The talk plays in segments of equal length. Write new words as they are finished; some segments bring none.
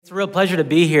It's a real pleasure to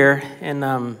be here.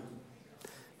 And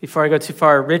before I go too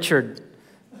far, Richard,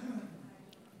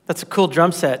 that's a cool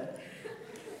drum set.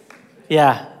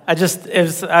 Yeah, I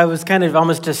was kind of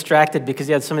almost distracted because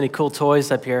you had so many cool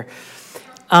toys up here.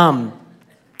 And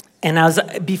I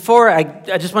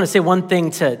just want to say one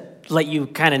thing to let you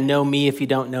kind of know me if you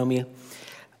don't know me.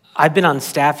 I've been on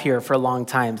staff here for a long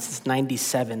time, since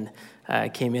 97. I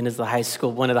came in as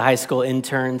one of the high school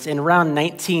interns. And around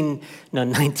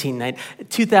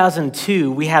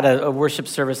 2002, we had a worship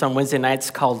service on Wednesday nights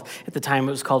at the time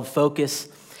it was called Focus.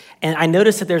 And I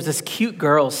noticed that there's this cute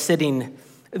girl sitting,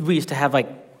 we used to have like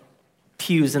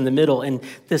pews in the middle, and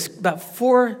this about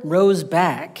 4 rows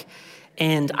back.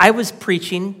 And I was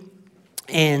preaching,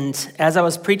 and as I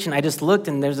was preaching, I just looked,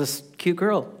 and there's this cute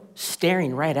girl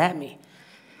staring right at me.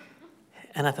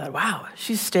 And I thought, wow,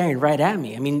 she's staring right at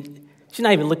me. I mean, she's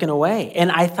not even looking away.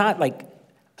 And I thought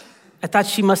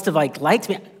she must have liked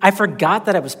me. I forgot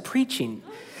that I was preaching.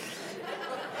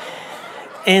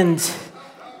 And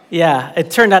yeah, it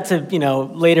turned out to,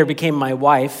 later became my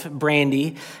wife,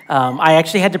 Brandy. I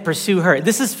actually had to pursue her.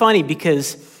 This is funny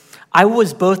because I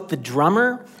was both the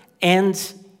drummer and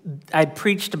I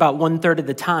preached about 1/3 of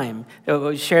the time.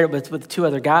 I shared it with 2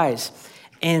 other guys.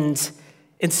 And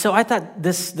so I thought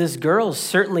this girl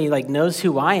certainly knows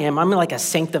who I am. I'm like a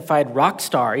sanctified rock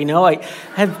star, I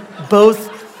have both.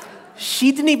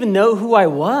 She didn't even know who I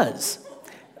was.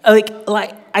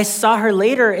 I saw her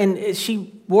later, and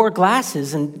she wore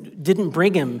glasses and didn't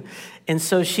bring them. And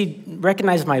so she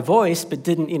recognized my voice, but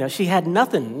didn't, she had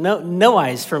nothing, no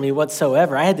eyes for me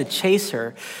whatsoever. I had to chase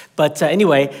her. But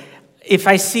anyway, if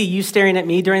I see you staring at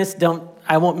me during this,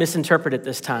 I won't misinterpret it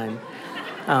this time.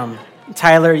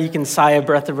 Tyler, you can sigh a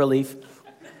breath of relief.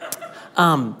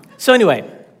 So anyway,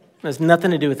 it has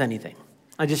nothing to do with anything.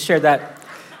 I just shared that.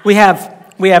 We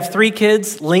have 3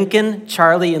 kids, Lincoln,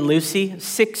 Charlie, and Lucy,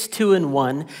 6, 2, and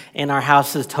 1, and our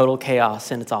house is total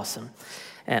chaos, and it's awesome.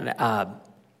 And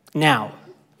now,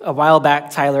 a while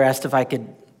back, Tyler asked if I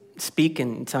could speak,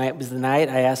 and tonight was the night.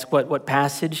 I asked what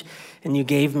passage, and you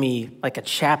gave me a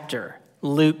chapter,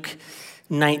 Luke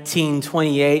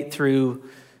 19:28 through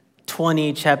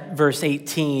 20, verse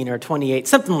 18 or 28,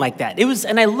 something like that.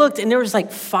 And I looked, and there was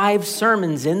 5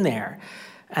 sermons in there.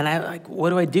 And I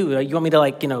what do I do? You want me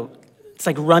to it's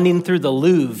like running through the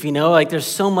Louvre, there's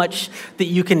so much that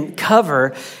you can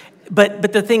cover.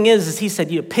 But the thing is he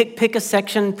said, pick a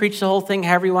section, preach the whole thing,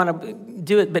 however you want to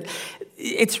do it. But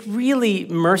it's really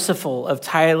merciful of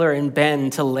Tyler and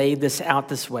Ben to lay this out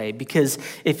this way, because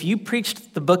if you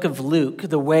preached the book of Luke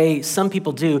the way some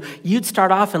people do, you'd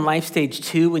start off in life stage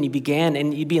 2 when you began,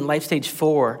 and you'd be in life stage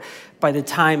 4 by the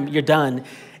time you're done.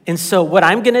 And so what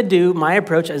I'm going to do, my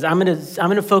approach is I'm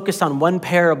going to focus on one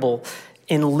parable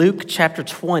in Luke chapter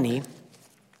 20,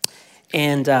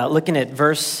 and looking at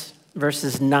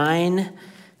verses 9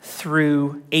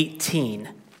 through 18.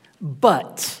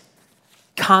 But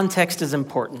context is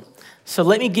important. So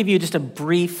let me give you just a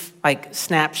brief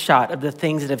snapshot of the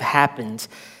things that have happened.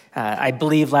 I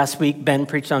believe last week Ben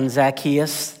preached on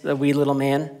Zacchaeus, the wee little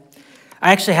man.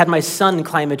 I actually had my son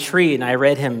climb a tree, and I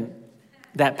read him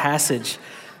that passage.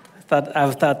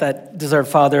 I thought that deserved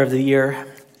Father of the Year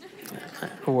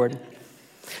award.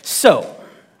 So,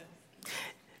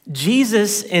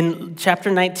 Jesus in chapter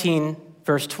 19,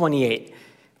 verse 28,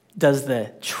 does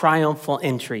the triumphal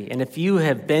entry. And if you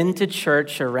have been to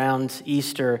church around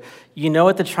Easter, you know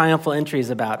what the triumphal entry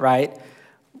is about, right?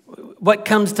 What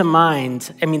comes to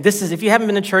mind? I mean, if you haven't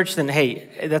been to church, then hey,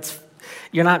 I'm not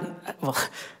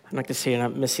going to say you're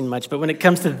not missing much, but when it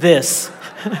comes to this,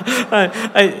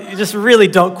 I just really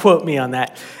don't quote me on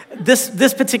that.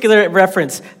 This particular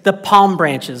reference, the palm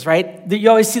branches, right? You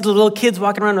always see the little kids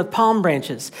walking around with palm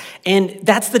branches. And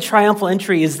that's the triumphal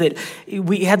entry, is that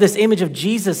we have this image of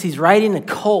Jesus. He's riding a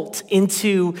colt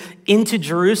into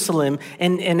Jerusalem,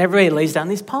 and everybody lays down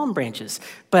these palm branches.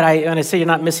 But when I say you're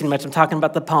not missing much, I'm talking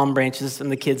about the palm branches in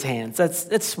the kids' hands.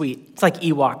 That's sweet. It's like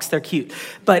Ewoks. They're cute.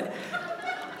 But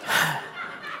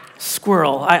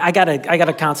squirrel, I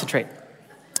gotta concentrate.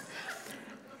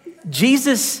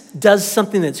 Jesus does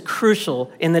something that's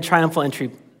crucial in the triumphal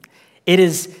entry.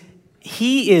 He's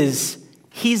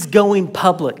going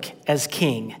public as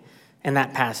king in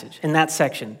that passage, in that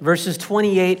section, verses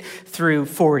 28 through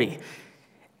 40.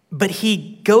 But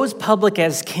he goes public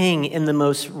as king in the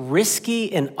most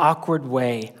risky and awkward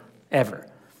way ever.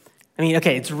 I mean,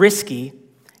 okay, it's risky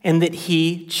in that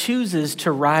he chooses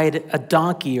to ride a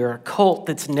donkey or a colt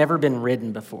that's never been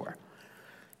ridden before.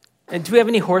 And do we have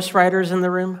any horse riders in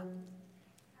the room?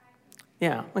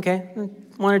 Yeah, okay.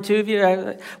 1 or 2 of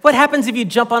you. What happens if you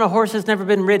jump on a horse that's never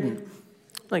been ridden?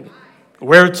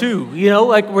 Where to?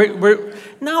 Like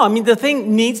no, I mean, the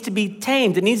thing needs to be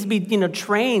tamed. It needs to be,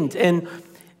 trained. And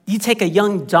you take a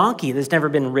young donkey that's never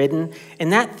been ridden,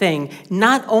 and that thing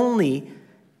not only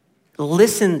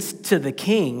listens to the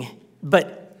king,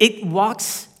 but it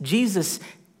walks Jesus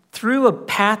through a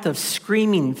path of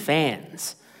screaming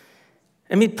fans.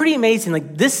 I mean, pretty amazing.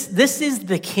 Like this is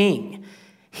the king.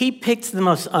 He picked the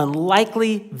most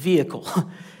unlikely vehicle,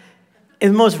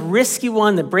 and the most risky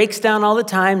one that breaks down all the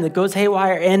time, that goes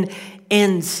haywire.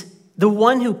 And the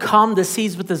one who calmed the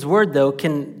seas with his word, though,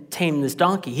 can tame this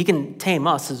donkey. He can tame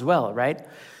us as well, right?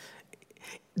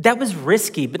 That was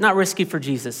risky, but not risky for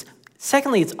Jesus.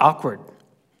 Secondly, it's awkward.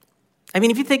 I mean,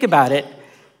 if you think about it,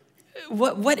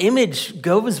 what image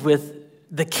goes with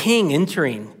the king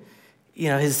entering,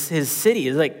 his city?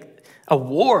 It's like a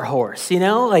war horse,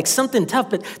 like something tough.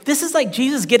 But this is like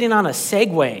Jesus getting on a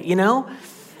Segway,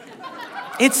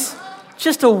 It's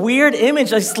just a weird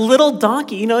image, this little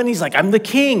donkey, and he's like, I'm the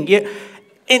king. Yeah.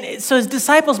 And so his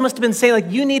disciples must have been saying, like,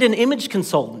 you need an image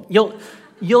consultant.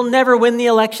 You'll never win the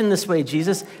election this way,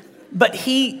 Jesus. But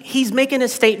he's making a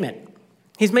statement.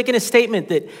 He's making a statement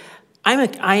that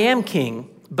I am king,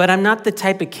 but I'm not the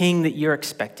type of king that you're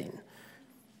expecting.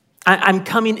 I'm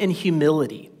coming in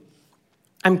humility.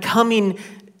 I'm coming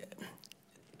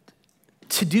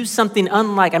to do something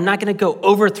unlike. I'm not going to go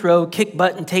overthrow, kick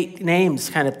butt, and take names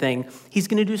kind of thing. He's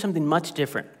going to do something much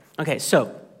different. Okay,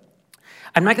 so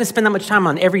I'm not going to spend that much time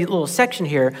on every little section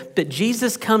here, but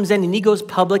Jesus comes in and he goes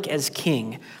public as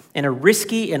king in a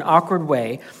risky and awkward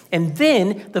way. And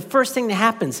then the first thing that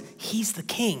happens, he's the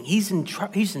king. He's in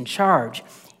charge.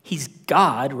 He's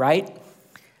God, right?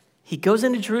 He goes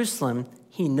into Jerusalem.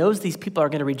 He knows these people are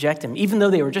going to reject him, even though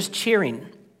they were just cheering.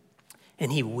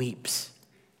 And he weeps.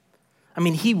 I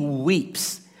mean, he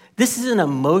weeps. This is an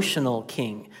emotional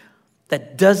king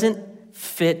that doesn't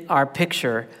fit our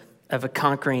picture of a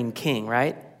conquering king,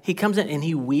 right? He comes in and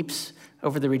he weeps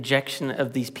over the rejection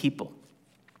of these people.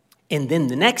 And then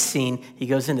the next scene, he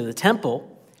goes into the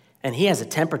temple and he has a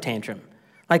temper tantrum.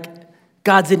 Like,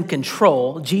 God's in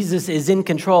control. Jesus is in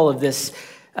control of this.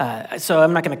 So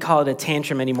I'm not going to call it a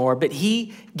tantrum anymore, but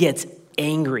he gets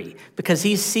angry because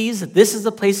he sees that this is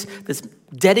a place that's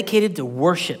dedicated to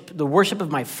worship, the worship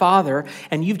of my Father,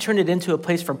 and you've turned it into a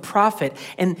place for profit.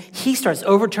 And he starts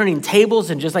overturning tables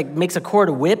and just like makes a cord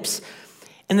of whips.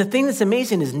 And the thing that's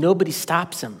amazing is nobody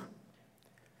stops him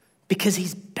because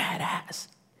he's badass,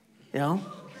 I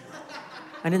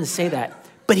didn't say that,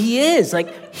 but he is.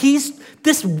 Like, he's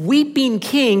this weeping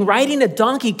king riding a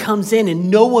donkey comes in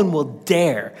and no one will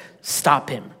dare stop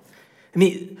him. I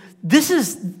mean,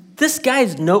 this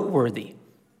guy's noteworthy.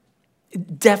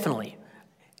 Definitely.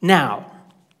 Now,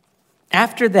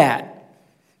 after that,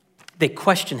 they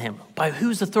question him. By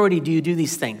whose authority do you do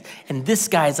these things? And this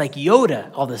guy's like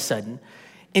Yoda all of a sudden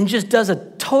and just does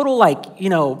a total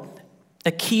Aikido,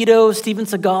 Steven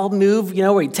Seagal move,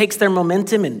 where he takes their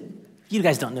momentum. And you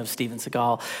guys don't know Steven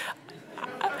Seagal.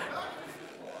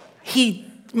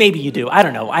 Maybe you do. I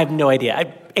don't know. I have no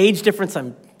idea. Age difference,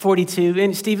 I'm 42.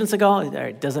 And Steven Seagal, all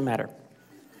right, doesn't matter.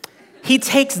 He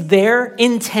takes their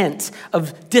intent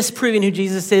of disproving who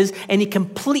Jesus is, and he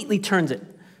completely turns it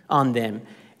on them.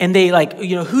 And they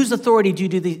whose authority are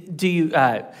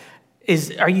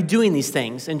you doing these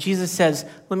things? And Jesus says,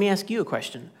 let me ask you a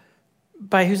question.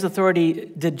 By whose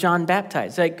authority did John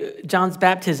baptize? Like, John's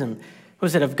baptism,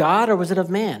 was it of God or was it of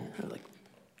man? Like,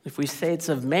 if we say it's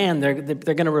of man, they're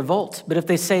going to revolt. But if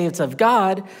they say it's of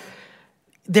God,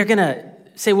 they're going to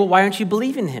say, well, why aren't you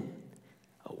believing him?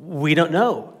 We don't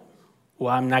know.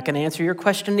 Well, I'm not going to answer your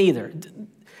question either.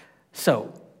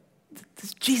 So,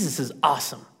 Jesus is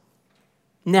awesome.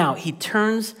 Now, he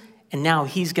turns, and now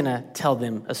he's going to tell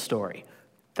them a story.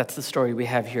 That's the story we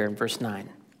have here in verse 9.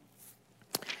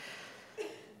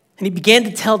 And he began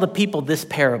to tell the people this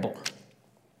parable.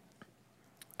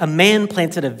 A man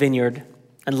planted a vineyard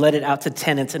and let it out to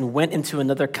tenants and went into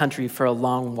another country for a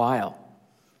long while.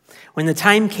 When the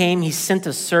time came, he sent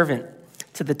a servant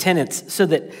to the tenants so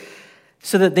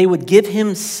that they would give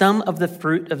him some of the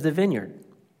fruit of the vineyard.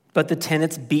 But the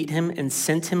tenants beat him and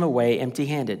sent him away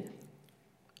empty-handed.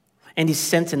 And he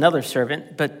sent another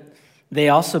servant, but they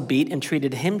also beat and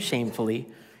treated him shamefully,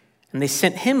 and they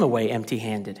sent him away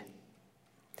empty-handed.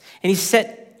 And he sent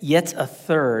yet a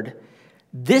third.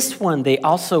 This one they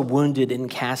also wounded and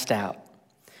cast out.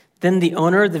 Then the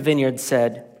owner of the vineyard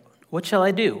said, what shall I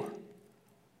do?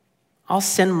 I'll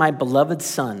send my beloved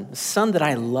son, the son that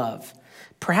I love.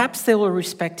 Perhaps they will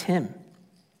respect him.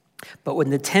 But when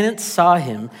the tenants saw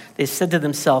him, they said to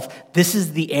themselves, this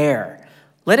is the heir.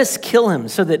 Let us kill him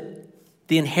so that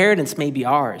the inheritance may be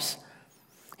ours.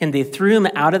 And they threw him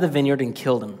out of the vineyard and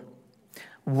killed him.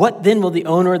 What then will the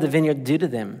owner of the vineyard do to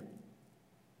them?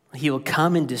 He will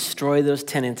come and destroy those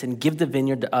tenants and give the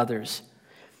vineyard to others.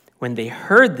 When they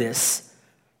heard this,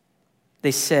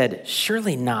 they said,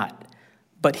 surely not.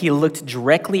 But he looked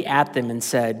directly at them and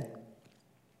said,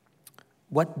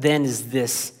 what then is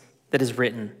this that is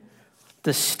written?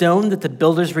 The stone that the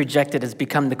builders rejected has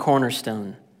become the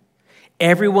cornerstone.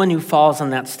 Everyone who falls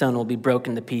on that stone will be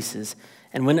broken to pieces,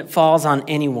 and when it falls on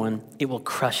anyone, it will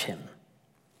crush him.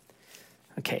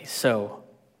 Okay, so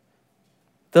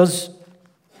those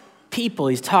people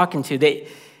he's talking to,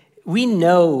 we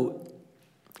know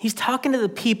he's talking to the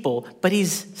people, but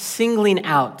he's singling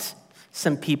out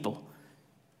some people.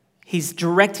 He's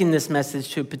directing this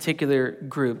message to a particular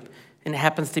group, and it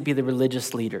happens to be the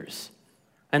religious leaders.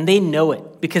 And they know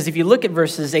it, because if you look at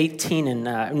verses 19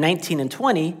 and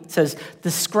 20, it says,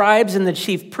 the scribes and the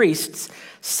chief priests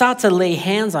sought to lay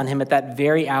hands on him at that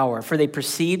very hour, for they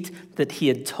perceived that he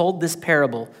had told this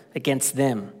parable against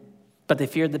them, but they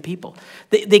feared the people.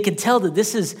 They could tell that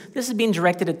this is being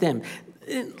directed at them.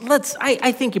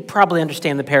 I think you probably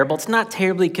understand the parable. It's not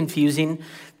terribly confusing,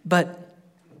 but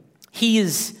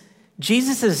Jesus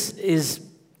is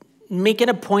making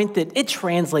a point that it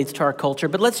translates to our culture,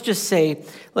 but let's just say,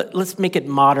 let's make it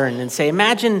modern and say,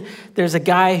 imagine there's a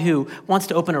guy who wants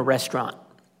to open a restaurant,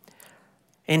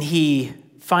 and he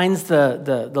finds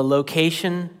the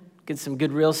location, gets some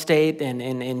good real estate,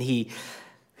 and he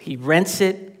rents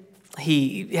it.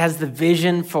 He has the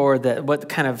vision for what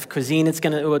kind of cuisine it's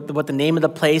what the name of the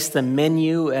place, the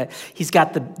menu. He's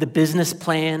got the business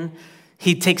plan.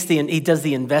 He does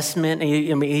the investment.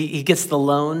 He gets the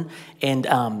loan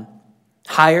and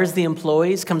hires the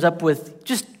employees. Comes up with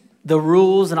just the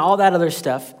rules and all that other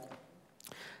stuff.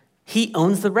 He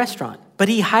owns the restaurant, but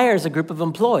he hires a group of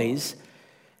employees.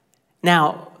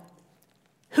 Now,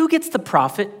 who gets the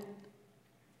profit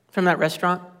from that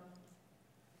restaurant?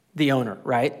 The owner,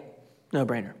 right?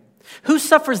 No-brainer. Who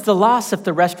suffers the loss if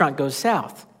the restaurant goes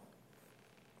south?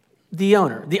 The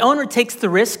owner. The owner takes the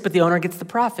risk, but the owner gets the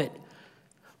profit.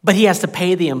 But he has to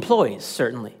pay the employees,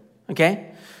 certainly,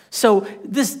 okay? So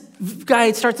this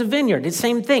guy starts a vineyard. It's the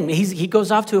same thing. He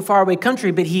goes off to a faraway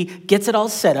country, but he gets it all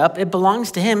set up. It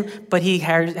belongs to him, but he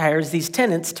hires these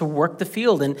tenants to work the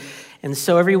field. And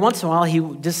so every once in a while, he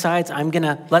decides, I'm going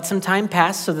to let some time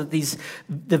pass so that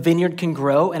the vineyard can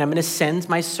grow, and I'm going to send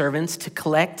my servants to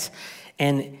collect.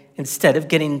 And instead of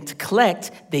getting to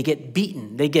collect, they get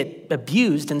beaten. They get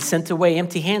abused and sent away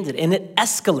empty-handed. And it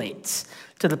escalates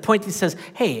to the point he says,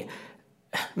 hey,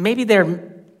 maybe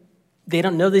they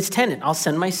don't know this tenant. I'll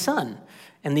send my son.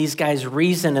 And these guys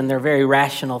reason, and they're very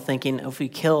rational, thinking if we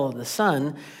kill the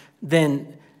son,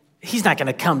 then he's not going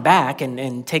to come back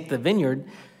and take the vineyard.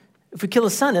 If we kill the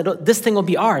son, this thing will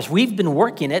be ours. We've been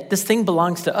working it. This thing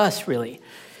belongs to us, really.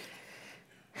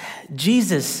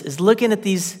 Jesus is looking at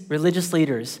these religious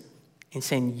leaders and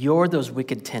saying, you're those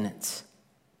wicked tenants.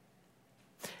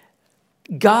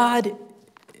 God,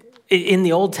 in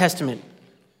the Old Testament,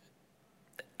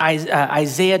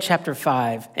 Isaiah chapter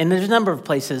 5, and there's a number of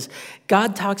places,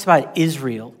 God talks about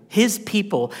Israel, his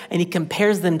people, and he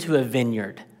compares them to a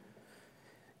vineyard.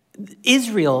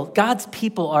 Israel, God's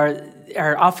people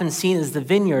are often seen as the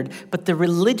vineyard, but the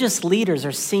religious leaders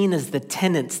are seen as the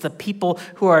tenants, the people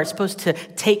who are supposed to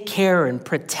take care and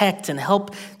protect and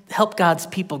help God's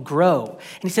people grow.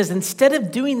 And he says, instead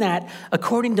of doing that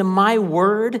according to my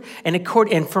word and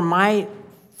for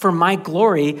my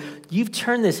glory, you've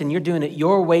turned this and you're doing it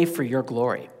your way for your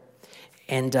glory.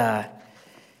 And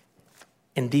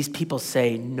these people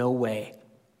say, no way.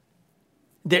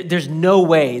 There's no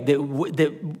way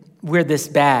that we're this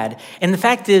bad. And the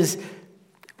fact is,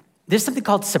 there's something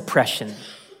called suppression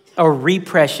or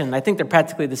repression. I think they're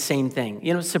practically the same thing.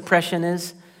 You know what suppression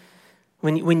is?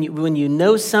 When you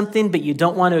know something, but you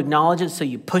don't want to acknowledge it, so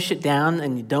you push it down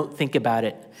and you don't think about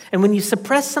it. And when you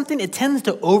suppress something, it tends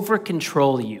to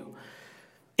over-control you.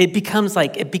 It becomes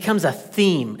a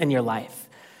theme in your life.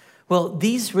 Well,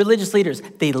 these religious leaders,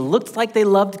 they looked like they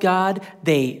loved God.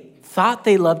 They thought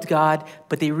they loved God,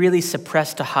 but they really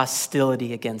suppressed a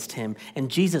hostility against him.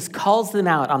 And Jesus calls them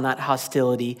out on that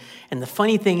hostility. And the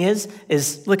funny thing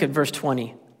is look at verse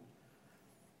 20.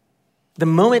 The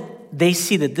moment they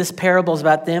see that this parable is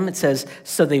about them, it says,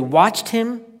 so they watched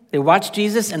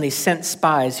Jesus, and they sent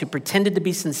spies who pretended to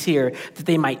be sincere that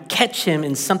they might catch him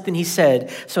in something he said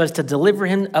so as to deliver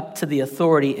him up to the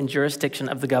authority and jurisdiction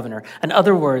of the governor. In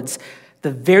other words,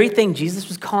 the very thing Jesus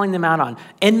was calling them out on,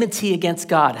 enmity against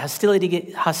God,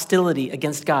 hostility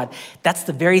against God, that's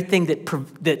the very thing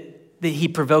that he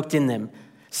provoked in them.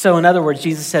 So in other words,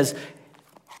 Jesus says,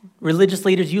 religious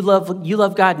leaders, you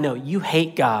love God? No, you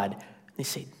hate God. They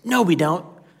say, no, we don't.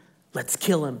 Let's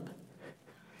kill him.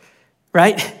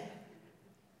 Right?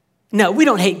 No, we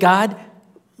don't hate God.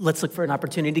 Let's look for an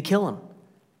opportunity to kill him.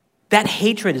 That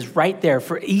hatred is right there,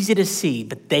 easy to see,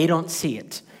 but they don't see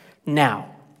it.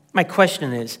 Now, my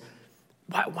question is,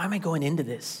 why am I going into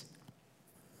this?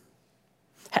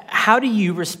 How do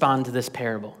you respond to this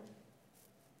parable?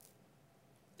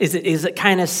 Is it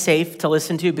kind of safe to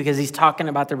listen to because he's talking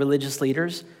about the religious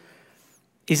leaders?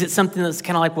 Is it something that's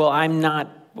kind of like, well,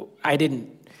 I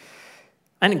didn't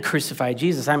crucify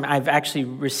Jesus. I've actually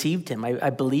received him. I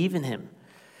believe in him.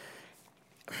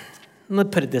 Let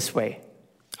me put it this way.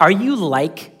 Are you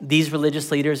like these religious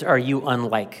leaders, or are you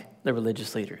unlike the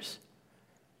religious leaders?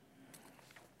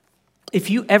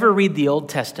 If you ever read the Old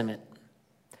Testament,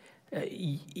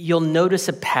 you'll notice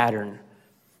a pattern.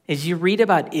 As you read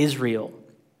about Israel,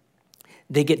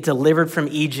 they get delivered from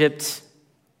Egypt,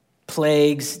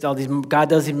 plagues, God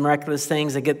does these miraculous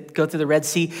things. They go through the Red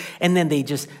Sea, and then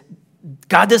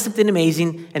God does something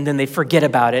amazing, and then they forget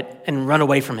about it and run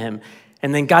away from him.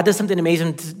 And then God does something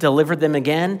amazing to deliver them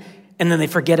again, and then they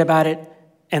forget about it,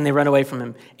 and they run away from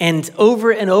him. And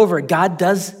over, God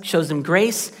shows them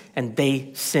grace, and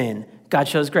they sin. God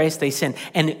shows grace, they sin.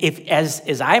 And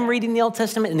as I'm reading the Old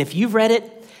Testament, and if you've read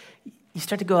it, you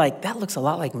start to go like, that looks a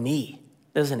lot like me,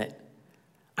 doesn't it?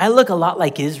 I look a lot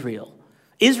like Israel.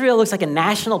 Israel looks like a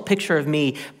national picture of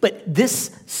me, but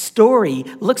this story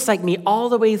looks like me all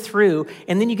the way through.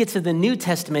 And then you get to the New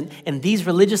Testament, and these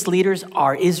religious leaders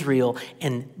are Israel,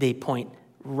 and they point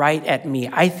right at me.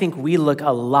 I think we look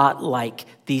a lot like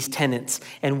these tenants,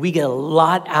 and we get a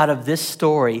lot out of this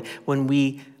story when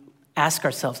we ask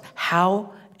ourselves,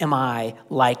 how am I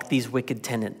like these wicked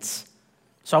tenants?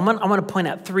 So I'm going to point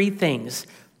out three things,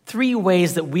 three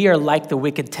ways that we are like the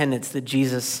wicked tenants that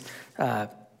Jesus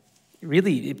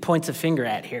really points a finger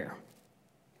at here.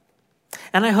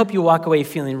 And I hope you walk away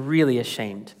feeling really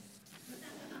ashamed.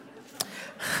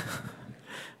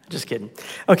 Just kidding.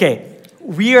 Okay,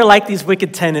 we are like these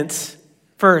wicked tenants,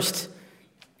 first,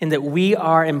 in that we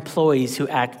are employees who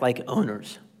act like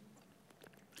owners.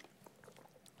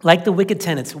 Like the wicked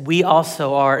tenants, we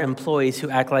also are employees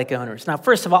who act like owners. Now,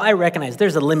 first of all, I recognize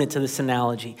there's a limit to this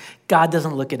analogy. God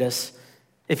doesn't look at us.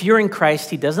 If you're in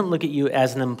Christ, he doesn't look at you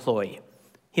as an employee.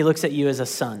 He looks at you as a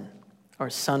son or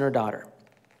daughter.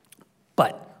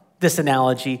 But this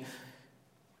analogy,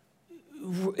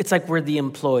 it's like we're the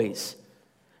employees.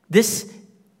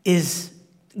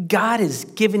 God has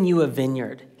given you a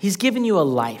vineyard. He's given you a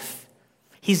life.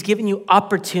 He's given you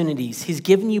opportunities. He's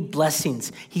given you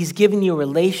blessings. He's given you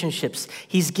relationships.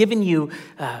 He's given you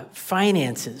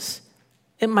finances.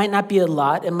 It might not be a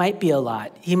lot. It might be a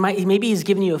lot. Maybe he's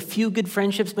given you a few good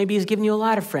friendships. Maybe he's given you a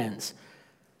lot of friends.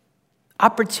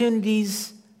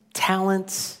 Opportunities,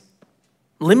 talents,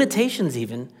 limitations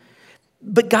even.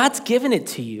 But God's given it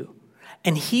to you.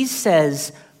 And he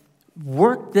says,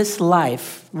 work this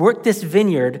life, work this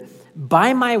vineyard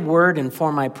by my word and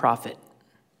for my profit.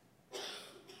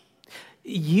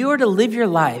 You are to live your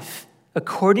life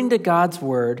according to God's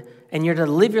word, and you're to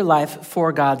live your life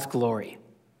for God's glory.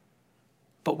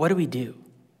 But what do?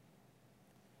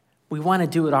 We want to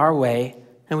do it our way,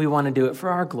 and we want to do it for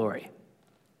our glory.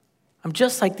 I'm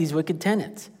just like these wicked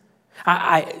tenants.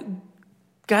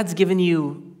 God's given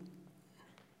you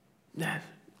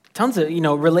tons of,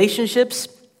 relationships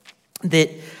that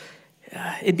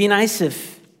it'd be nice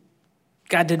if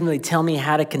God didn't really tell me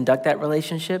how to conduct that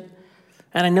relationship.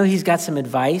 And I know he's got some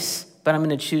advice, but I'm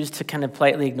going to choose to kind of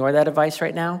politely ignore that advice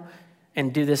right now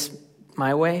and do this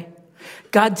my way.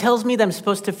 God tells me that I'm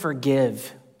supposed to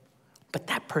forgive, but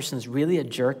that person's really a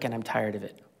jerk and I'm tired of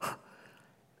it.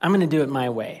 I'm going to do it my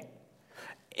way.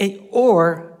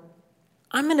 Or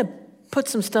I'm going to put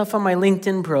some stuff on my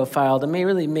LinkedIn profile that may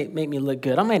really make me look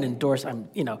good. I might endorse,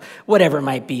 whatever it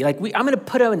might be. I'm going to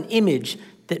put out an image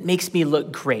that makes me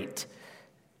look great.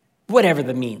 Whatever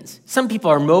that means. Some people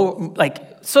are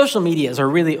social media is a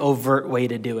really overt way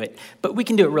to do it, but we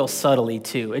can do it real subtly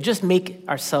too. It just make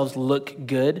ourselves look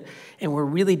good, and we're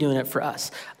really doing it for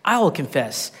us. I will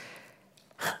confess,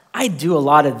 I do a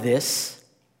lot of this,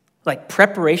 like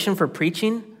preparation for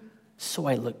preaching, so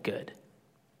I look good.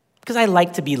 Because I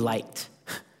like to be liked.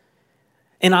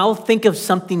 And I'll think of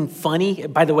something funny.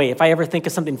 By the way, if I ever think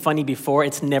of something funny before,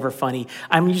 it's never funny.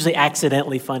 I'm usually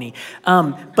accidentally funny.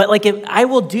 But if I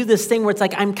will do this thing where it's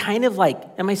like, I'm kind of like,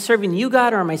 am I serving you,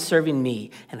 God, or am I serving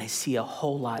me? And I see a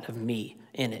whole lot of me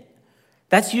in it.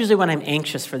 That's usually when I'm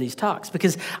anxious for these talks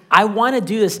because I want to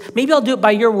do this. Maybe I'll do it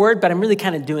by your word, but I'm really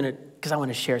kind of doing it because I want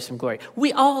to share some glory.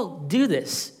 We all do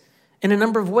this in a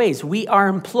number of ways. We are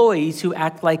employees who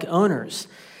act like owners.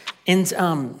 And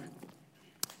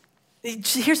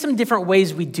here's some different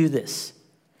ways we do this.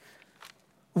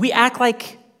 We act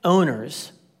like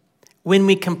owners when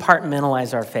we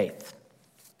compartmentalize our faith.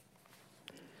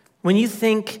 When you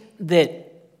think that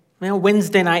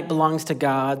Wednesday night belongs to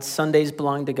God, Sundays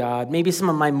belong to God, maybe some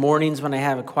of my mornings when I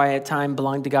have a quiet time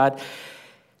belong to God,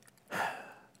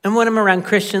 and when I'm around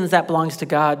Christians, that belongs to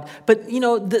God. But,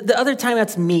 the other time,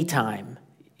 that's me time.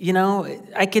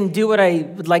 I can do what I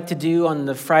would like to do on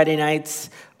the Friday nights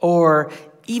or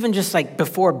even just like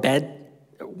before bed,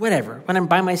 whatever, when I'm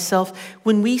by myself.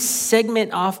 When we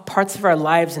segment off parts of our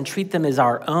lives and treat them as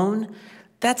our own,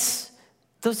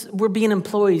 we're being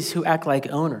employees who act like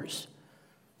owners.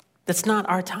 That's not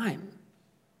our time.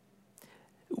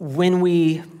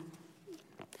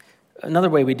 Another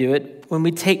way we do it, when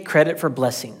we take credit for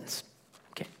blessings.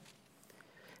 Okay.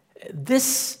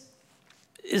 This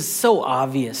is so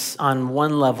obvious on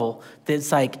one level that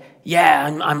it's like, yeah,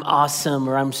 I'm awesome,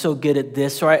 or I'm so good at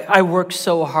this, or I worked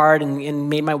so hard and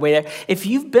made my way there. If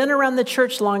you've been around the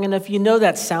church long enough, you know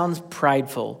that sounds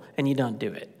prideful, and you don't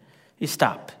do it. You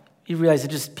stop. You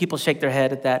realize people shake their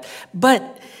head at that.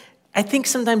 But I think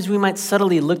sometimes we might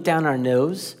subtly look down our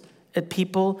nose at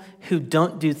people who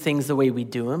don't do things the way we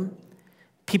do them,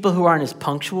 people who aren't as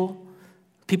punctual,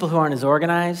 people who aren't as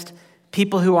organized,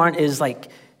 people who aren't as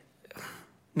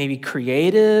maybe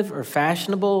creative or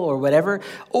fashionable or whatever.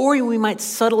 Or we might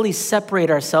subtly separate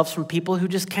ourselves from people who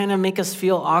just kind of make us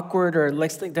feel awkward or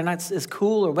like they're not as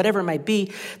cool or whatever it might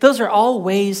be. Those are all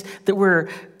ways that we're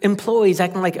employees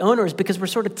acting like owners because we're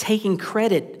sort of taking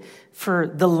credit for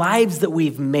the lives that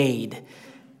we've made.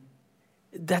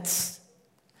 That's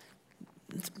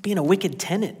being a wicked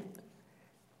tenant.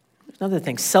 Another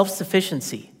thing,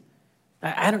 self-sufficiency.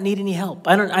 I don't need any help.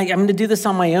 I'm going to do this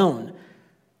on my own.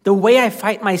 The way I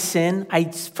fight my sin,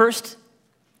 first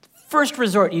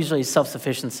resort usually is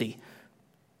self-sufficiency.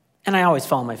 And I always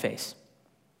fall on my face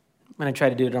when I try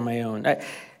to do it on my own.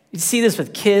 You see this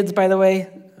with kids, by the way.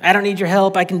 I don't need your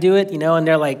help. I can do it, and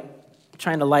they're like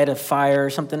trying to light a fire or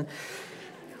something.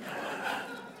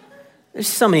 There's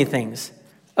so many things.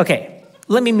 Okay,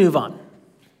 let me move on.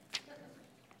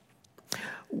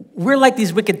 We're like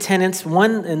these wicked tenants.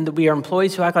 One, and we are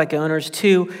employees who act like owners.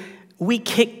 Two, we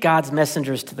kick God's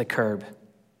messengers to the curb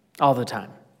all the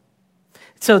time.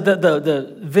 So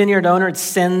the vineyard owner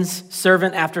sends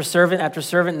servant after servant after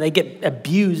servant, and they get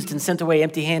abused and sent away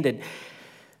empty-handed.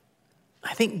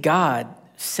 I think God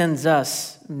sends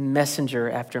us messenger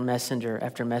after messenger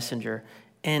after messenger,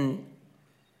 and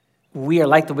we are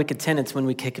like the wicked tenants when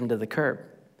we kick him to the curb.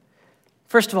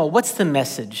 First of all, what's the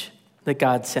message that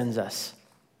God sends us?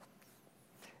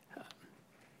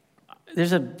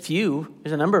 There's a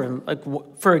number of them.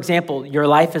 For example, your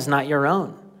life is not your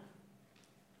own.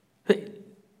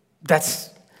 This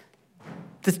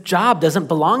job doesn't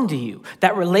belong to you.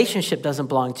 That relationship doesn't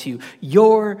belong to you.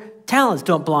 Your talents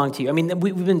don't belong to you. I mean,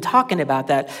 we've been talking about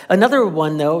that. Another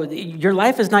one, though, your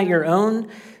life is not your own.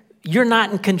 You're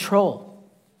not in control.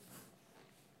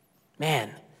 Man,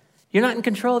 you're not in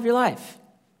control of your life.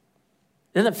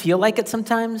 Doesn't it feel like it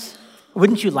sometimes?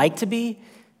 Wouldn't you like to be?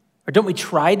 Or don't we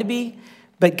try to be?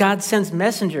 But God sends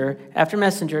messenger after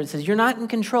messenger and says, you're not in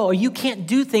control, or you can't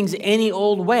do things any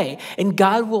old way. And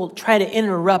God will try to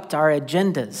interrupt our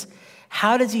agendas.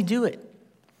 How does he do it?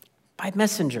 By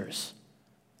messengers.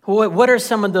 What are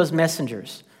some of those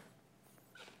messengers?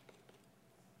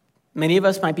 Many of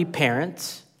us might be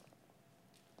parents.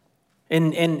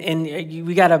 And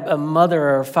we got a mother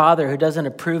or a father who doesn't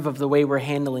approve of the way we're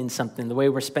handling something, the way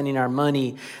we're spending our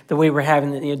money, the way we're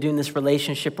having, doing this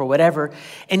relationship or whatever.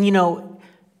 And,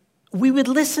 we would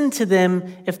listen to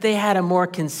them if they had a more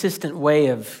consistent way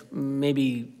of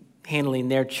maybe handling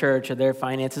their church or their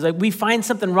finances. Like we find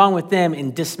something wrong with them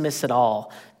and dismiss it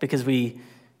all because we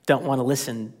don't want to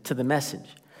listen to the message.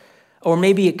 Or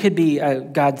maybe it could be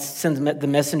God sends the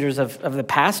messengers of the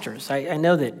pastors. I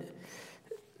know that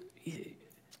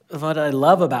what I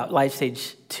love about Life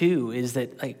Stage 2 is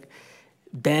that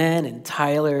Ben and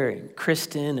Tyler and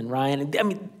Kristen and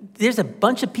Ryan, there's a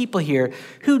bunch of people here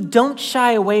who don't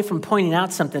shy away from pointing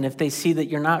out something if they see that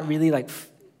you're not really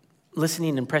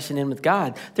listening and pressing in with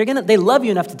God. They love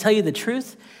you enough to tell you the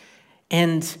truth.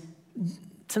 And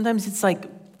sometimes it's like,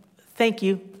 thank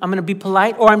you, I'm going to be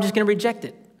polite, or I'm just going to reject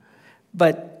it.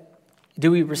 But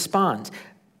do we respond?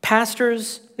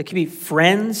 Pastors, it could be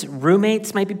friends,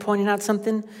 roommates might be pointing out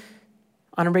something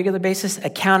on a regular basis.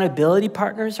 Accountability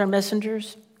partners are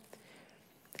messengers.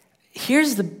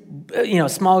 Here's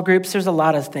small groups, there's a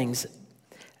lot of things.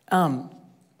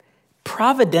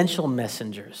 Providential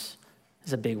messengers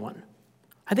is a big one.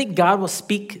 I think God will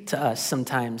speak to us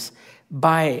sometimes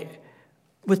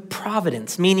with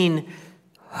providence, meaning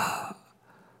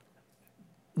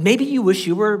maybe you wish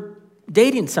you were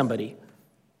dating somebody,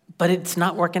 but it's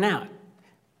not working out.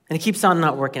 And it keeps on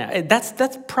not working out.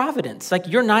 That's providence. Like,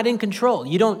 you're not in control.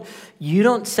 You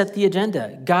don't set the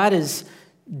agenda. God is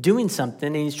doing something,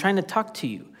 and he's trying to talk to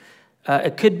you.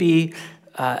 It could be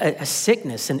a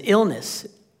sickness, an illness,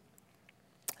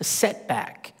 a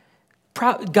setback.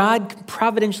 God can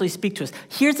providentially speak to us.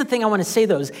 Here's the thing I want to say,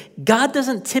 though, is God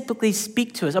doesn't typically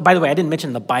speak to us. Oh, by the way, I didn't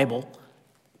mention the Bible.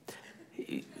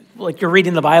 Like, you're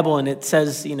reading the Bible, and it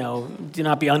says, do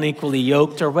not be unequally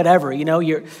yoked or whatever.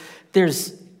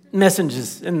 There's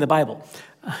messages in the Bible.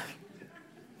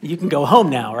 You can go home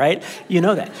now, right? You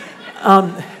know that.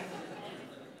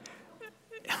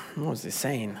 What was he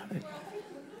saying?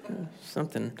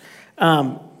 Something.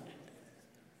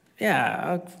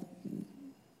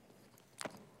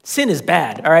 Sin is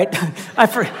bad, all right?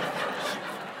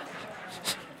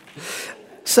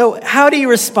 So how do you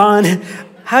respond?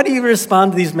 How do you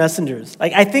respond to these messengers?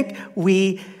 Like, I think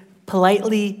we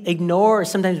politely ignore, or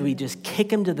sometimes we just kick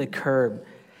them to the curb.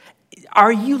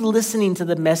 Are you listening to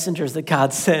the messengers that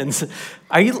God sends?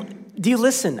 Do you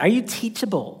listen? Are you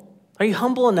teachable? Are you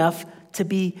humble enough to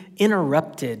be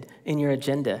interrupted in your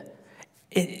agenda?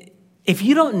 If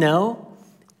you don't know,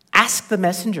 ask the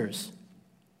messengers.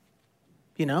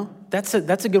 That's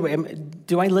a good way.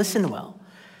 Do I listen well?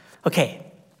 Okay,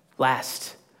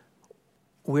 last.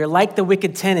 We're like the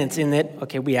wicked tenants in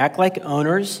that, we act like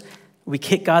owners. We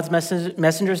kick God's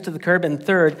messengers to the curb. And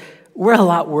third, we're a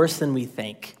lot worse than we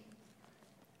think.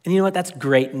 And you know what? That's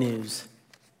great news.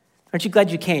 Aren't you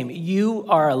glad you came? You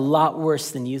are a lot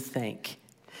worse than you think.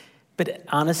 But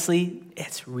honestly,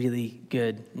 it's really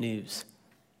good news.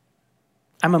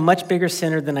 I'm a much bigger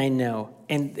sinner than I know.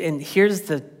 And here's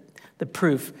the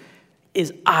proof,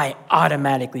 is I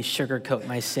automatically sugarcoat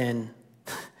my sin.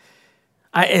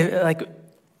 I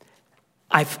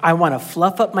want to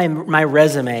fluff up my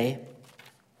resume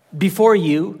before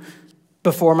you,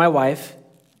 before my wife,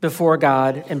 before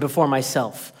God, and before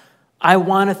myself. I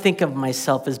want to think of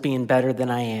myself as being better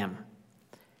than I am.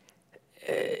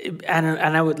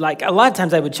 And I would a lot of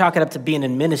times I would chalk it up to being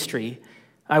in ministry.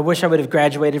 I wish I would have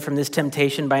graduated from this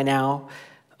temptation by now.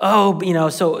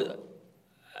 So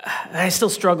I still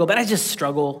struggle, but I just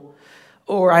struggle.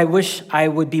 Or I wish I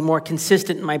would be more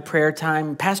consistent in my prayer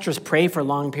time. Pastors pray for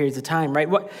long periods of time, right?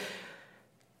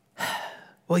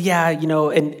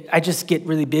 And I just get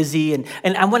really busy, and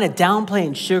I want to downplay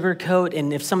and sugarcoat,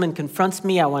 and if someone confronts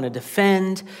me, I want to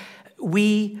defend.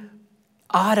 We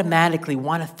automatically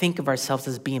want to think of ourselves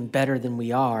as being better than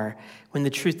we are, when the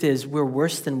truth is we're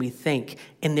worse than we think,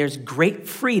 and there's great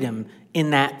freedom in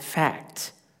that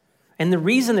fact. And the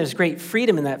reason there's great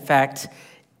freedom in that fact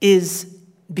is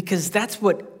because that's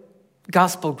what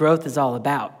gospel growth is all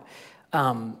about.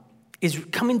 Is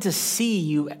coming to see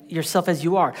yourself as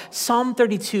you are. Psalm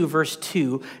 32, verse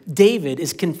 2, David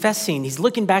is confessing. He's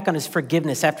looking back on his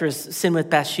forgiveness after his sin with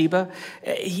Bathsheba.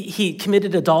 He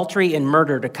committed adultery and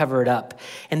murder to cover it up.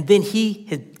 And then he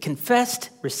had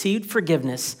confessed, received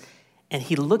forgiveness, and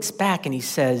he looks back and he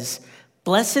says,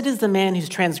 "Blessed is the man whose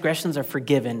transgressions are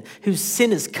forgiven, whose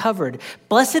sin is covered.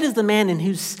 Blessed is the man in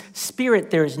whose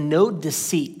spirit there is no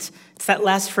deceit." It's that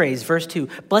last phrase, verse 2.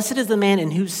 "Blessed is the man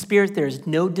in whose spirit there is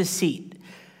no deceit,"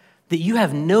 that you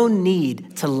have no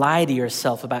need to lie to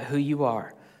yourself about who you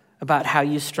are, about how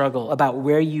you struggle, about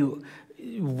where your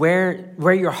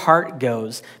heart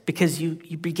goes, because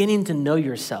you're beginning to know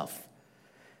yourself.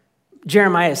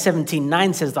 Jeremiah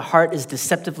 17:9 says the heart is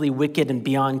deceptively wicked and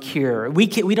beyond cure. We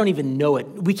don't even know it.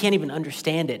 We can't even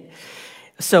understand it.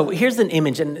 So here's an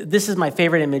image, and this is my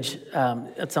favorite image.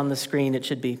 It's on the screen. It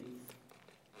should be.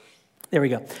 There we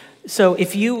go. So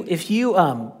if you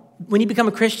when you become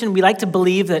a Christian, we like to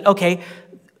believe that, okay,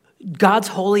 God's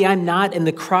holy, I'm not, and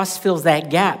the cross fills that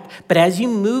gap. But as you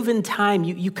move in time,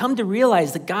 you come to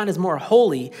realize that God is more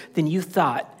holy than you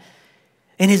thought.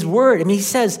 In his word, he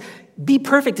says, be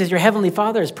perfect as your heavenly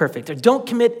Father is perfect. Or don't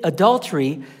commit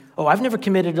adultery. Oh, I've never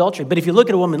committed adultery. But if you look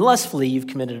at a woman lustfully, you've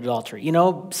committed adultery.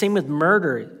 Same with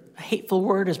murder. A hateful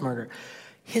word is murder.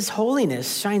 His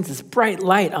holiness shines this bright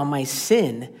light on my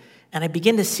sin. And I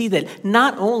begin to see that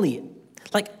not only,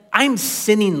 I'm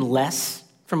sinning less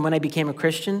from when I became a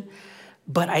Christian,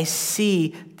 but I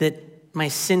see that my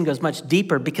sin goes much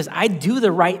deeper because I do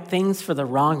the right things for the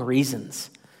wrong reasons.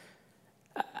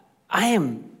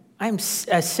 I'm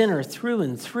a sinner through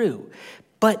and through,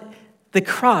 but the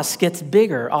cross gets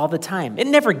bigger all the time. It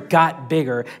never got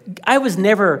bigger. I was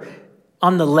never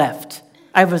on the left.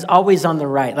 I was always on the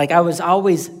right. I was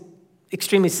always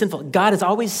extremely sinful. God has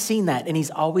always seen that, and he's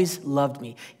always loved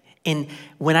me. And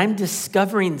when I'm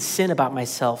discovering sin about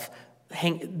myself,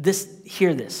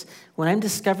 hear this. When I'm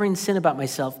discovering sin about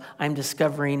myself, I'm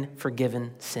discovering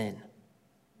forgiven sin.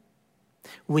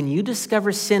 When you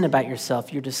discover sin about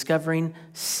yourself, you're discovering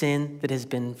sin that has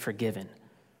been forgiven.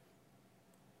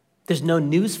 There's no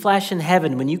news flash in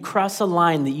heaven when you cross a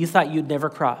line that you thought you'd never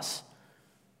cross.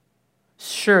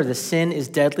 Sure, the sin is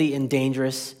deadly and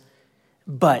dangerous,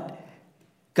 but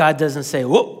God doesn't say,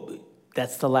 whoa,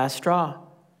 that's the last straw.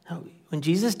 No, when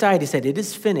Jesus died, he said, it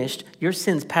is finished. Your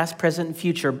sins, past, present, and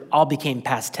future, all became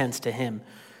past tense to him.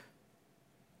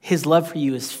 His love for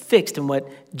you is fixed in what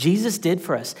Jesus did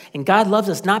for us. And God loves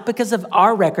us not because of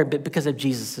our record, but because of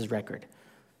Jesus' record.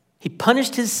 He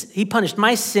punished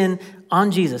my sin on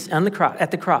Jesus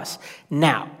at the cross.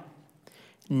 Now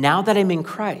that I'm in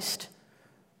Christ,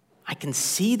 I can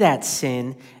see that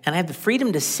sin, and I have the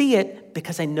freedom to see it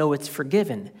because I know it's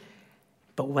forgiven.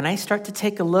 But when I start to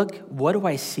take a look, what do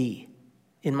I see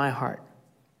in my heart?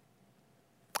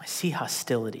 I see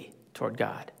hostility toward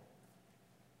God.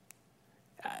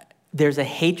 There's a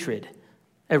hatred,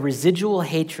 a residual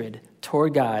hatred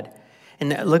toward God.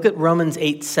 And look at Romans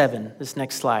 8:7, this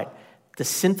next slide. The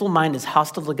sinful mind is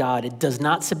hostile to God. It does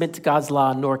not submit to God's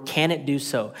law, nor can it do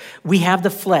so. We have the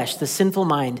flesh, the sinful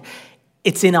mind.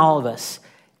 It's in all of us.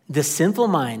 The sinful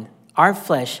mind, our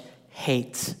flesh,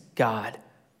 hates God.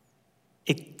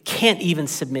 It can't even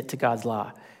submit to God's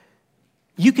law.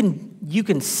 You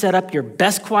can set up your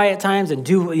best quiet times and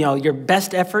do your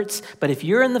best efforts, but if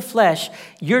you're in the flesh,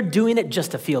 you're doing it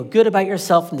just to feel good about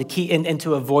yourself and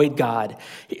to avoid God.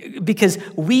 Because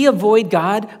we avoid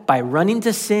God by running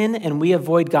to sin, and we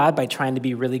avoid God by trying to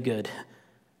be really good.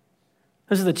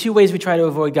 Those are the two ways we try to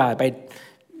avoid God, by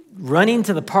running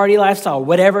to the party lifestyle,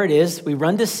 whatever it is. We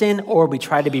run to sin or we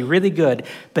try to be really good.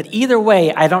 But either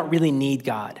way, I don't really need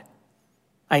God.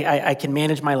 I can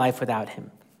manage my life without him.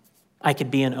 I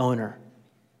could be an owner,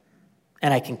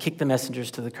 and I can kick the messengers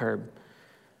to the curb.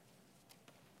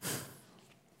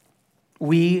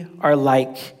 We are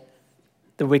like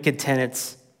the wicked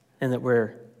tenants in that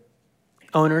we're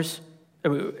owners,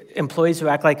 employees who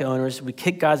act like owners. We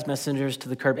kick God's messengers to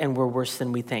the curb, and we're worse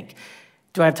than we think.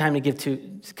 Do I have time to give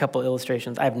a couple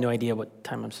illustrations? I have no idea what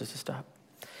time I'm supposed to stop.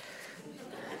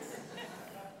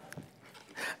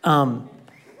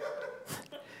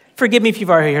 Forgive me if you've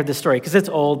already heard this story, because it's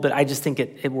old, but I just think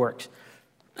it works.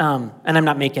 And I'm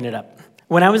not making it up.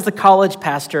 When I was the college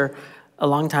pastor a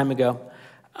long time ago,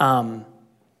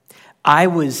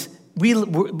 we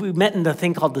met in the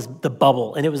thing called the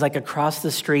Bubble, and it was like across the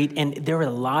street, and there were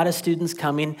a lot of students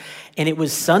coming, and it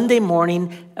was Sunday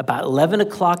morning, about 11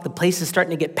 o'clock. The place is starting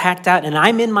to get packed out, and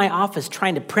I'm in my office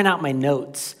trying to print out my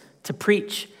notes to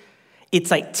preach.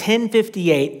 It's like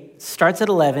 10:58, starts at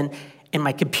 11, and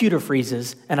my computer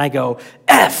freezes, and I go,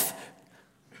 F!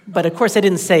 But of course I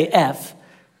didn't say F.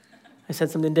 I said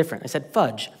something different. I said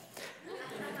fudge.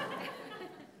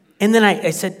 And then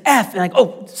I said F, and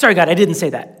oh, sorry, God, I didn't say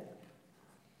that.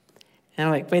 And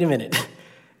I'm like, wait a minute.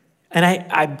 And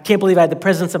I can't believe I had the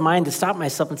presence of mind to stop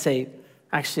myself and say,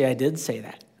 actually, I did say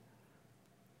that.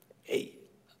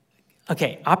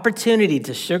 Okay, opportunity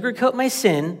to sugarcoat my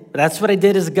sin, but that's what I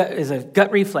did as a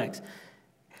gut reflex.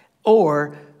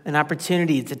 Or an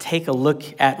opportunity to take a look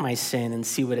at my sin and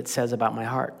see what it says about my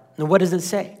heart. And what does it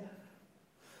say?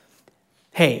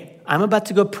 Hey, I'm about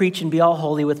to go preach and be all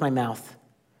holy with my mouth.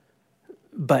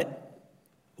 But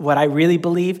what I really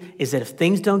believe is that if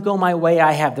things don't go my way,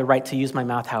 I have the right to use my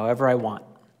mouth however I want.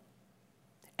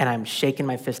 And I'm shaking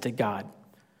my fist at God.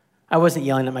 I wasn't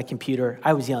yelling at my computer.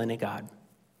 I was yelling at God.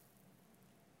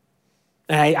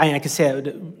 And I can say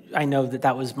I know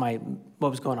that was what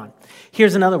was going on.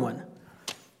 Here's another one.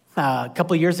 A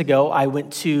couple of years ago, I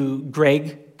went to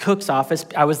Greg Cook's office.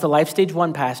 I was the Life Stage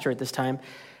 1 pastor at this time.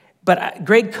 But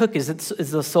Greg Cook is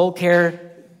the soul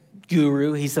care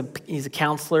guru. He's a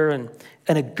counselor and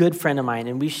a good friend of mine.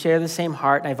 And we share the same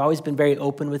heart. And I've always been very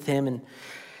open with him.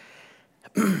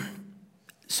 And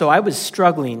so I was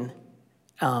struggling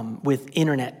with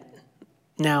internet.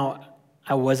 Now,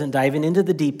 I wasn't diving into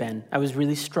the deep end. I was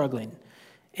really struggling.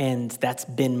 And that's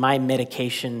been my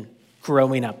medication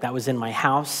growing up. That was in my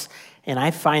house. And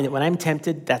I find that when I'm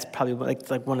tempted, that's probably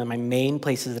like one of my main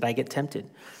places that I get tempted.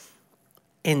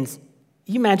 And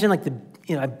you imagine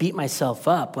I beat myself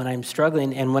up when I'm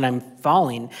struggling and when I'm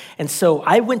falling. And so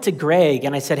I went to Greg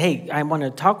and I said, hey, I want to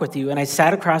talk with you. And I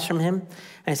sat across from him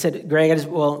and I said, Greg,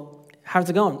 how's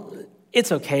it going?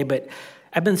 It's okay, but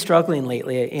I've been struggling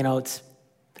lately.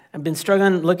 I've been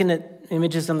struggling looking at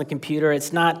images on the computer.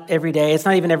 It's not every day. It's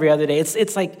not even every other day.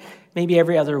 It's like maybe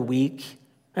every other week.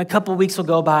 A couple of weeks will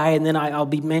go by, and then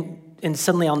and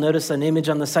suddenly I'll notice an image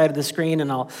on the side of the screen,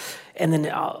 and then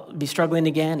I'll be struggling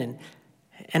again.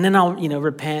 And then I'll,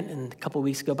 repent, and a couple of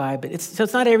weeks go by. But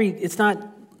it's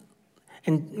not.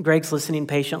 And Greg's listening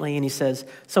patiently, and he says,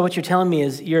 so what you're telling me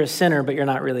is you're a sinner, but you're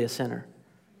not really a sinner.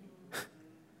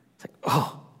 It's like,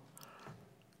 oh.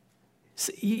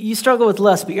 So you struggle with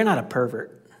lust, but you're not a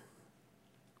pervert.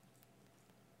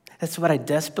 That's what I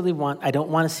desperately want. I don't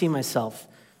want to see myself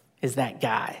as that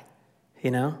guy,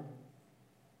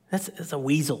 That's a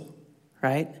weasel,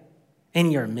 right?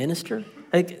 And you're a minister?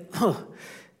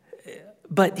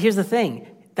 But here's the thing.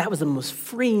 That was the most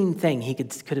freeing thing he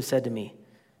could have said to me.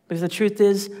 Because the truth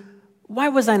is, why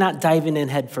was I not diving in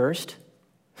head first?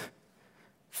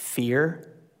 Fear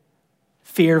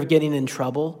of getting in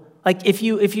trouble. Like if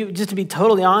you, just to be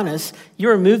totally honest, you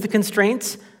remove the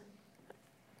constraints,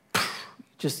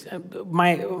 just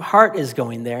my heart is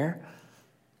going there.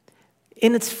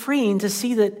 And it's freeing to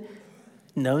see that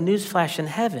no newsflash in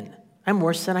heaven. I'm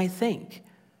worse than I think.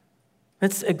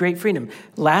 That's a great freedom.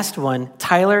 Last one,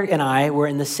 Tyler and I were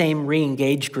in the same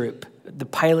re-engage group. The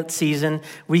pilot season,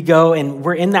 we go and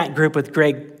we're in that group with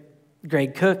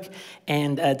Greg Cook,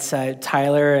 and it's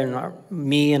Tyler and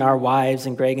me and our wives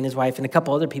and Greg and his wife and a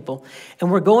couple other people.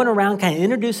 And we're going around kind of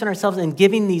introducing ourselves and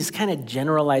giving these kind of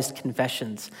generalized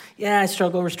confessions. Yeah,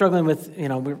 we're struggling with,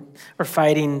 we're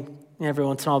fighting. Every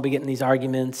once in a while we get in these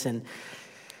arguments, and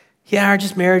yeah, our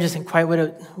marriage isn't quite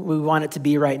what we want it to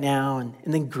be right now. And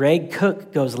then Greg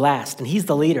Cook goes last, and he's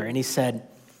the leader, and he said,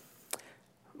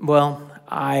 well,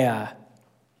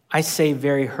 I say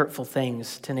very hurtful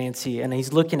things to Nancy, and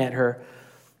he's looking at her.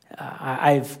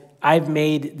 I've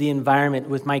made the environment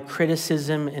with my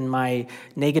criticism and my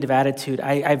negative attitude.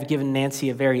 I've given Nancy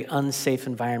a very unsafe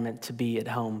environment to be at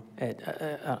home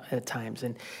at times,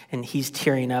 and he's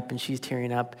tearing up and she's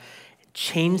tearing up. It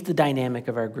changed the dynamic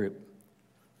of our group.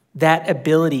 That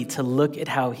ability to look at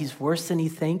how he's worse than he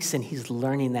thinks, and he's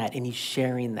learning that, and he's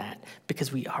sharing that,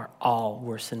 because we are all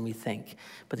worse than we think.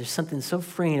 But there's something so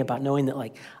freeing about knowing that,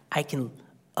 I can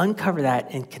uncover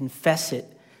that and confess it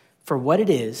for what it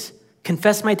is,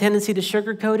 confess my tendency to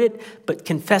sugarcoat it, but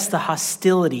confess the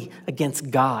hostility against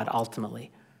God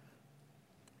ultimately.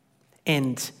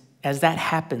 And as that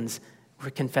happens, we're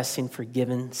confessing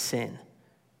forgiven sin.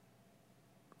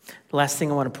 The last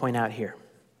thing I want to point out here.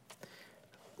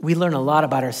 We learn a lot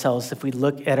about ourselves if we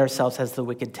look at ourselves as the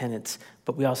wicked tenants,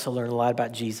 but we also learn a lot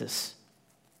about Jesus.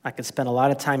 I could spend a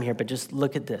lot of time here, but just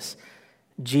look at this.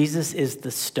 Jesus is the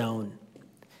stone.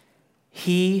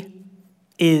 He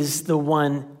is the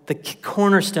one, the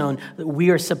cornerstone that we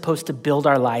are supposed to build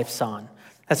our lives on.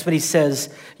 That's what he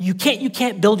says. You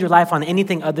can't build your life on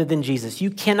anything other than Jesus. You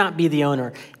cannot be the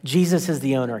owner. Jesus is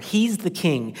the owner. He's the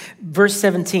king. Verse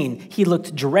 17, he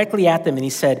looked directly at them and he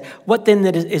said, What then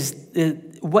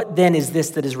is this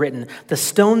that is written? The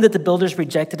stone that the builders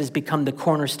rejected has become the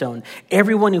cornerstone.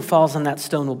 Everyone who falls on that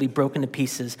stone will be broken to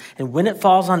pieces. And when it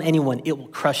falls on anyone, it will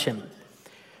crush him.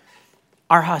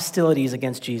 Our hostility is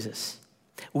against Jesus.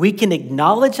 We can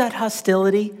acknowledge that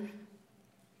hostility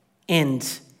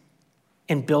and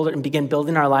build it and begin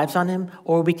building our lives on him,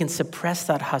 or we can suppress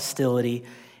that hostility.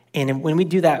 And when we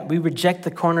do that, we reject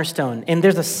the cornerstone. And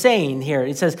there's a saying here.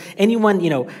 It says,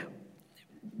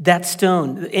 that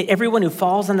stone, everyone who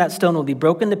falls on that stone will be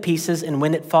broken to pieces, and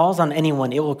when it falls on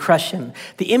anyone, it will crush him.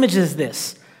 The image is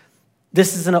this.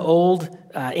 This is an old,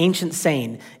 ancient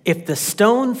saying. If the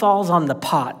stone falls on the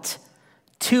pot,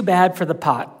 too bad for the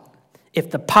pot. If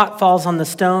the pot falls on the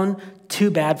stone,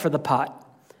 too bad for the pot.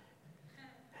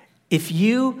 If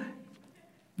you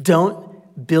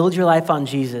don't build your life on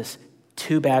Jesus,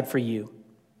 too bad for you.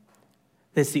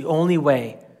 That's the only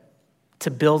way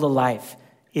to build a life,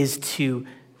 is to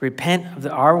repent of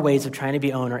our ways of trying to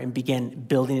be owner and begin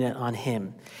building it on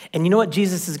him. And you know what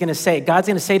Jesus is going to say? God's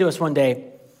going to say to us one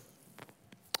day,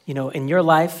 in your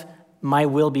life, my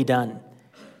will be done.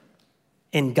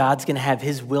 And God's going to have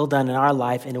his will done in our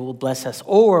life, and it will bless us.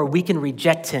 Or we can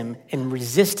reject him and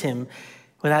resist him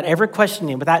without ever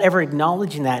questioning, without ever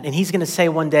acknowledging that. And he's going to say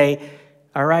one day,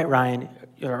 all right, Ryan,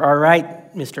 or all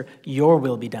right, mister, your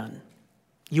will be done.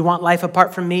 You want life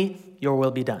apart from me? Your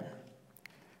will be done.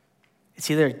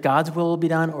 It's either God's will be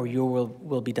done or your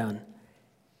will be done.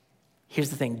 Here's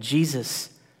the thing. Jesus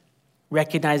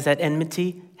recognized that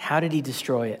enmity. How did he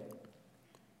destroy it?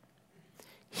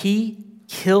 He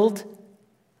killed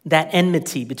that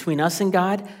enmity between us and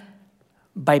God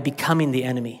by becoming the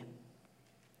enemy.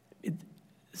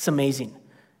 It's amazing.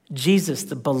 Jesus,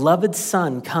 the beloved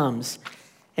Son, comes,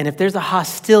 and if there's a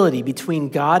hostility between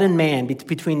God and man,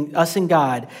 between us and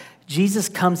God, Jesus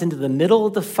comes into the middle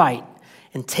of the fight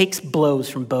and takes blows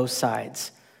from both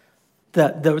sides.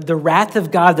 The wrath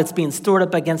of God that's being stored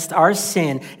up against our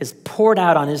sin is poured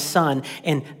out on his son,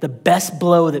 and the best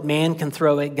blow that man can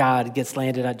throw at God gets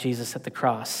landed at Jesus at the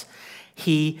cross.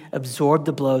 He absorbed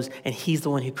the blows, and he's the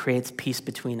one who creates peace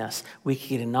between us. We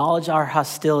can acknowledge our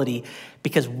hostility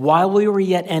because while we were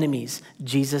yet enemies,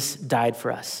 Jesus died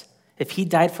for us. If he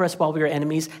died for us while we were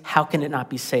enemies, how can it not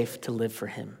be safe to live for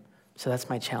him? So that's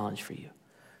my challenge for you.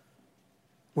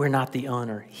 We're not the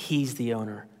owner. He's the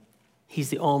owner. He's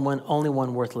the only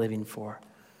one worth living for.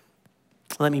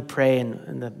 Let me pray,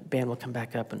 and the band will come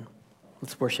back up, and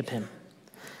let's worship him.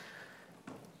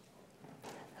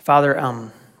 Father,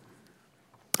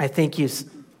 I thank you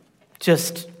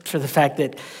just for the fact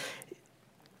that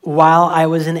while I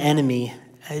was an enemy,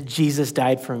 Jesus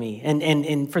died for me.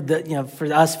 And for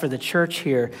for us, for the church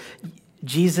here,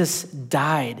 Jesus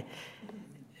died,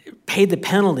 paid the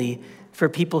penalty for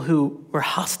people who were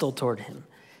hostile toward him.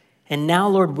 And now,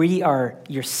 Lord, we are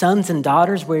your sons and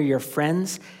daughters. We're your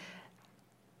friends.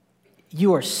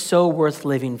 You are so worth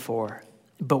living for,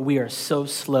 but we are so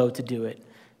slow to do it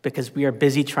because we are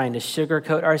busy trying to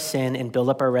sugarcoat our sin and build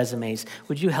up our resumes.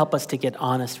 Would you help us to get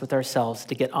honest with ourselves,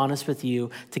 to get honest with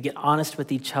you, to get honest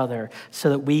with each other so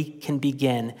that we can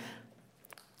begin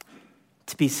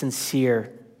to be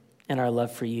sincere in our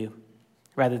love for you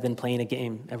rather than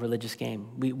playing a religious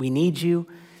game. We need you.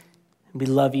 We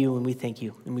love you and we thank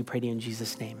you. And we pray to you in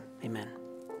Jesus' name. Amen.